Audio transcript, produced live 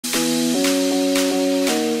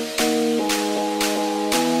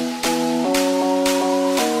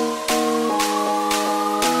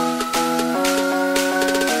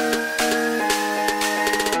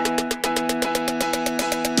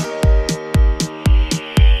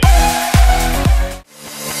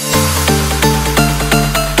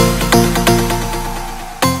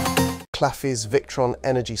Clafis Victron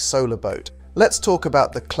Energy Solar Boat. Let's talk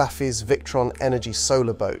about the Clafis Victron Energy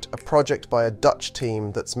Solar Boat, a project by a Dutch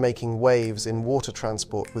team that's making waves in water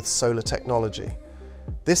transport with solar technology.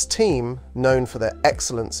 This team, known for their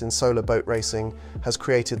excellence in solar boat racing, has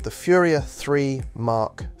created the Furia 3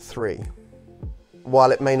 Mark III.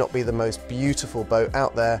 While it may not be the most beautiful boat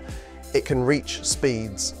out there, it can reach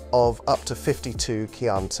speeds of up to 52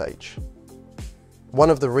 km/h. One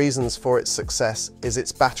of the reasons for its success is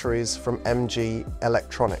its batteries from MG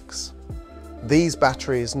Electronics. These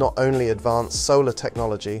batteries not only advance solar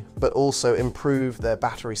technology, but also improve their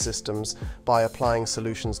battery systems by applying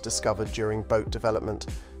solutions discovered during boat development.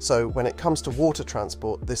 So when it comes to water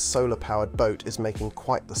transport, this solar-powered boat is making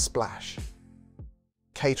quite the splash.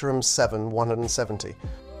 Caterham 7 170.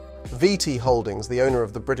 VT Holdings, the owner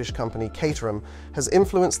of the British company Caterham, has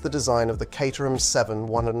influenced the design of the Caterham 7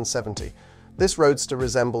 170. This roadster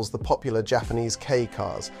resembles the popular Japanese K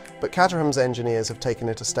cars, but Caterham's engineers have taken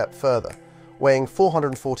it a step further. Weighing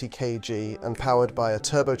 440 kg and powered by a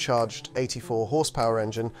turbocharged 84 horsepower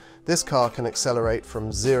engine, this car can accelerate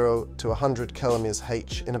from 0 to 100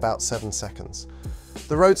 km/h in about 7 seconds.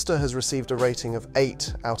 The Roadster has received a rating of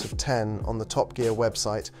 8 out of 10 on the Top Gear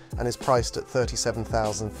website and is priced at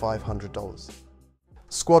 $37,500.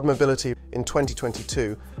 Squad Mobility. In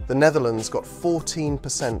 2022, the Netherlands got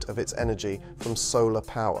 14% of its energy from solar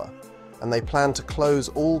power, and they plan to close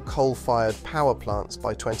all coal-fired power plants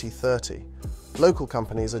by 2030. Local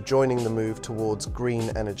companies are joining the move towards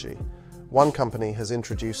green energy. One company has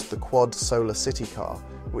introduced the Quad Solar City Car,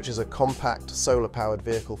 which is a compact solar-powered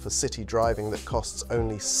vehicle for city driving that costs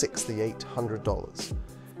only $6,800.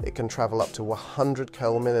 It can travel up to 100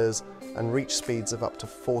 km and reach speeds of up to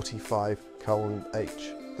 45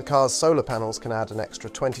 km/h. The car's solar panels can add an extra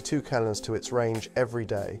 22 km to its range every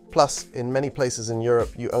day. Plus, in many places in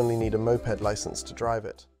Europe, you only need a moped license to drive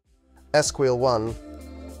it. Skwheel 1,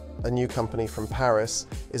 a new company from Paris,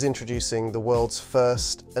 is introducing the world's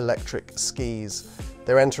first electric skis.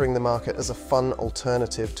 They're entering the market as a fun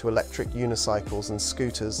alternative to electric unicycles and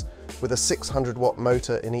scooters. With a 600-watt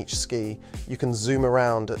motor in each ski, you can zoom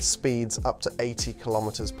around at speeds up to 80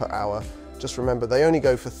 km/h. Just remember, they only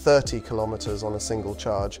go for 30 km on a single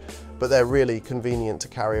charge, but they're really convenient to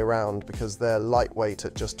carry around because they're lightweight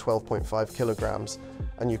at just 12.5 kilograms,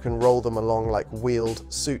 and you can roll them along like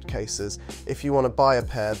wheeled suitcases. If you want to buy a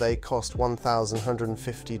pair, they cost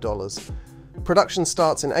 $1,150. Production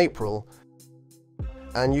starts in April,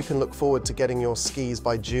 and you can look forward to getting your skis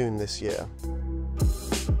by June this year.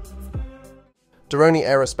 Doroni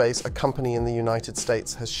Aerospace, a company in the United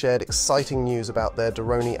States, has shared exciting news about their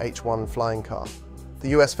Doroni H1 flying car. The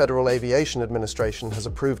US Federal Aviation Administration has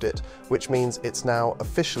approved it, which means it's now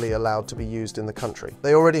officially allowed to be used in the country.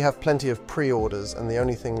 They already have plenty of pre-orders, and the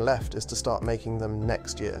only thing left is to start making them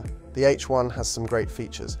next year. The H1 has some great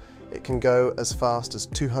features. It can go as fast as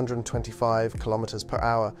 225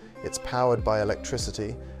 km/h, it's powered by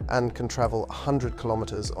electricity, and can travel 100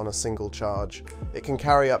 km on a single charge. It can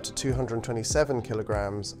carry up to 227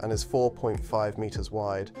 kilograms and is 4.5 meters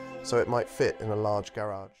wide, so it might fit in a large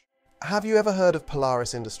garage. Have you ever heard of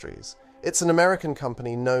Polaris Industries? It's an American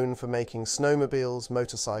company known for making snowmobiles,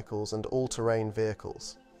 motorcycles, and all-terrain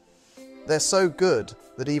vehicles. They're so good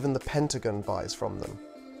that even the Pentagon buys from them.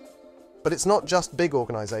 But it's not just big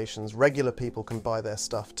organizations, regular people can buy their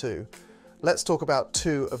stuff too. Let's talk about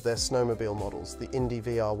two of their snowmobile models, the Indy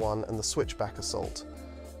VR1 and the Switchback Assault.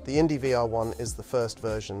 The Indy VR1 is the first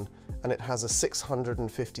version, and it has a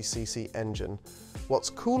 650cc engine.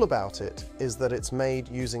 What's cool about it is that it's made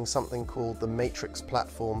using something called the Matrix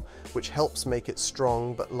platform, which helps make it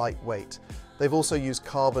strong but lightweight. They've also used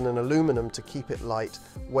carbon and aluminum to keep it light,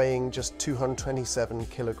 weighing just 227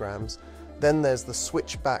 kilograms. Then there's the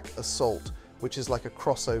Switchback Assault, which is like a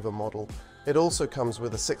crossover model. It also comes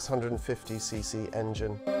with a 650cc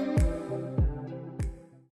engine.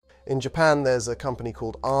 In Japan, there's a company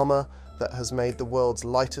called Arma that has made the world's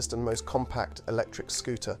lightest and most compact electric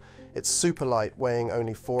scooter. It's super light, weighing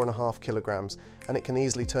only 4.5 kilograms, and it can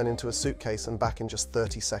easily turn into a suitcase and back in just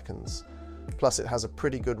 30 seconds. Plus, it has a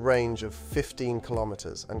pretty good range of 15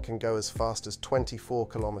 kilometers and can go as fast as 24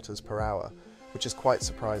 km/h, which is quite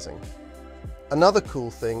surprising. Another cool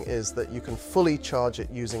thing is that you can fully charge it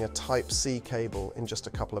using a Type-C cable in just a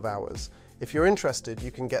couple of hours. If you're interested, you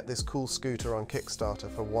can get this cool scooter on Kickstarter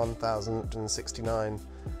for $1,069.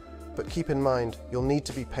 But keep in mind, you'll need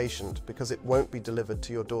to be patient because it won't be delivered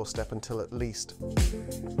to your doorstep until at least.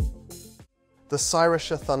 The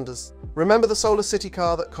Cyrusher Thunders. Remember the Solar City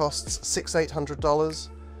car that costs $600–800?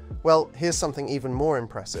 Well, here's something even more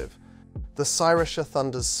impressive. The Cyrusher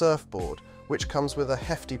Thunders surfboard, which comes with a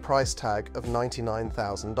hefty price tag of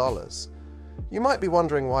 $99,000. You might be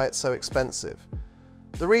wondering why it's so expensive.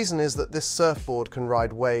 The reason is that this surfboard can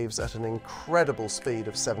ride waves at an incredible speed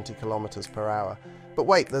of 70 kilometers per hour. But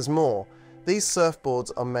wait, there's more. These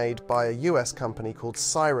surfboards are made by a US company called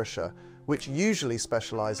Cyrusher, which usually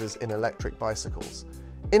specializes in electric bicycles.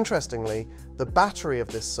 Interestingly, the battery of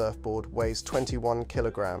this surfboard weighs 21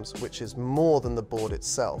 kilograms, which is more than the board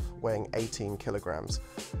itself, weighing 18 kilograms.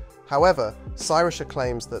 However, Cyrusher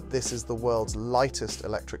claims that this is the world's lightest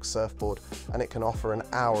electric surfboard and it can offer an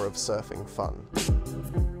hour of surfing fun.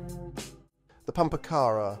 The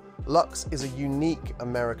Pumpercara Luxe is a unique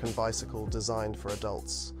American bicycle designed for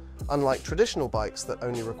adults. Unlike traditional bikes that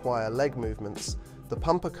only require leg movements, the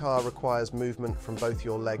Pumpercar requires movement from both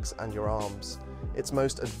your legs and your arms. Its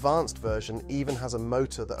most advanced version even has a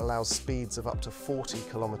motor that allows speeds of up to 40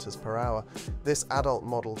 kilometers per hour. This adult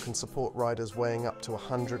model can support riders weighing up to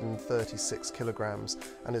 136 kilograms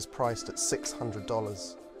and is priced at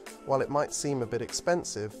 $600. While it might seem a bit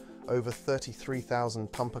expensive, over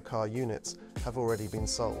 33,000 Pumpercar units have already been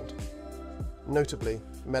sold. Notably,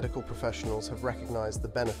 medical professionals have recognized the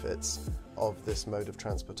benefits of this mode of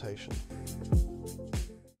transportation.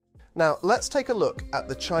 Now, let's take a look at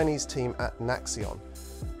the Chinese team at Naxeon,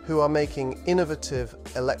 who are making innovative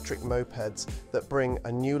electric mopeds that bring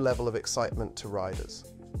a new level of excitement to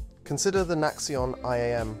riders. Consider the Naxeon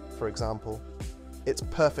IAM, for example. It's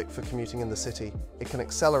perfect for commuting in the city. It can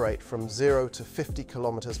accelerate from 0 to 50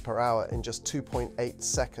 kilometers per hour in just 2.8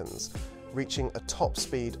 seconds, reaching a top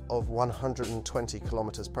speed of 120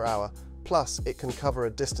 kilometers per hour. Plus, it can cover a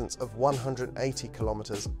distance of 180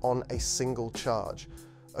 kilometers on a single charge.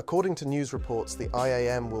 According to news reports, the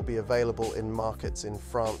IAM will be available in markets in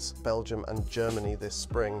France, Belgium and Germany this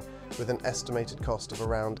spring, with an estimated cost of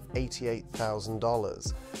around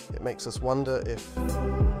 $88,000. It makes us wonder if...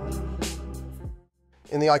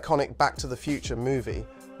 In the iconic Back to the Future movie,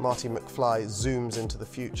 Marty McFly zooms into the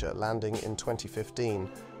future, landing in 2015,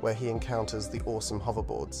 where he encounters the awesome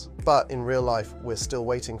hoverboards. But in real life, we're still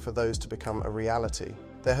waiting for those to become a reality.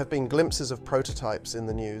 There have been glimpses of prototypes in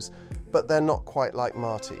the news, but they're not quite like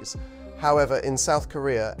Marty's. However, in South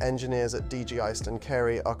Korea, engineers at dgist and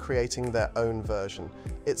kaeri are creating their own version.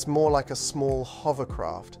 It's more like a small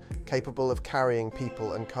hovercraft, capable of carrying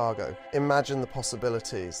people and cargo. Imagine the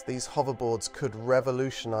possibilities. These hoverboards could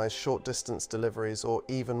revolutionize short-distance deliveries or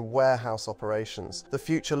even warehouse operations. The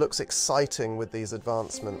future looks exciting with these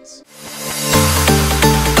advancements.